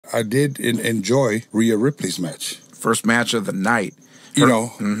I did enjoy Rhea Ripley's match. First match of the night. You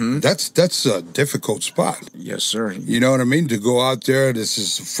know, that's a difficult spot. Yes, sir. You know what I mean? To go out there, this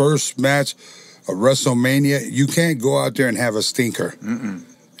is the first match of WrestleMania. You can't go out there and have a stinker.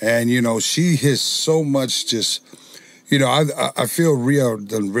 And, you know, she has so much just, you know, I feel Rhea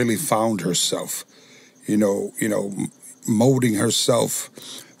done really found herself, you know, molding herself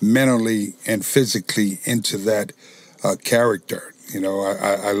mentally and physically into that character. You know,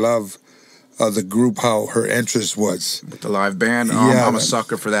 I love the group, how her entrance was. With the live band. I'm a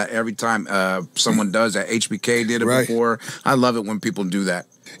sucker for that every time someone does that. HBK did it before. I love it when people do that.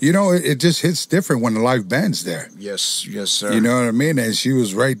 You know, it just hits different when the live band's there. Yes, yes, sir. You know what I mean? And she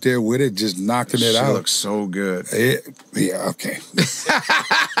was right there with it, just knocking it out. She looks so good. Yeah, okay.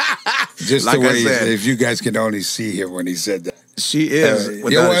 Just like the way, I said, if you guys can only see him when he said that. She is,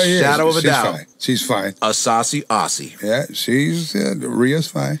 without a shadow of a doubt. Fine. She's fine. A saucy Aussie. Yeah, she's, Rhea's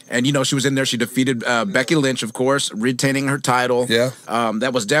fine. And, you know, she was in there. She defeated Becky Lynch, of course, retaining her title. Yeah.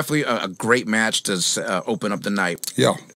 That was definitely a great match to open up the night. Yeah.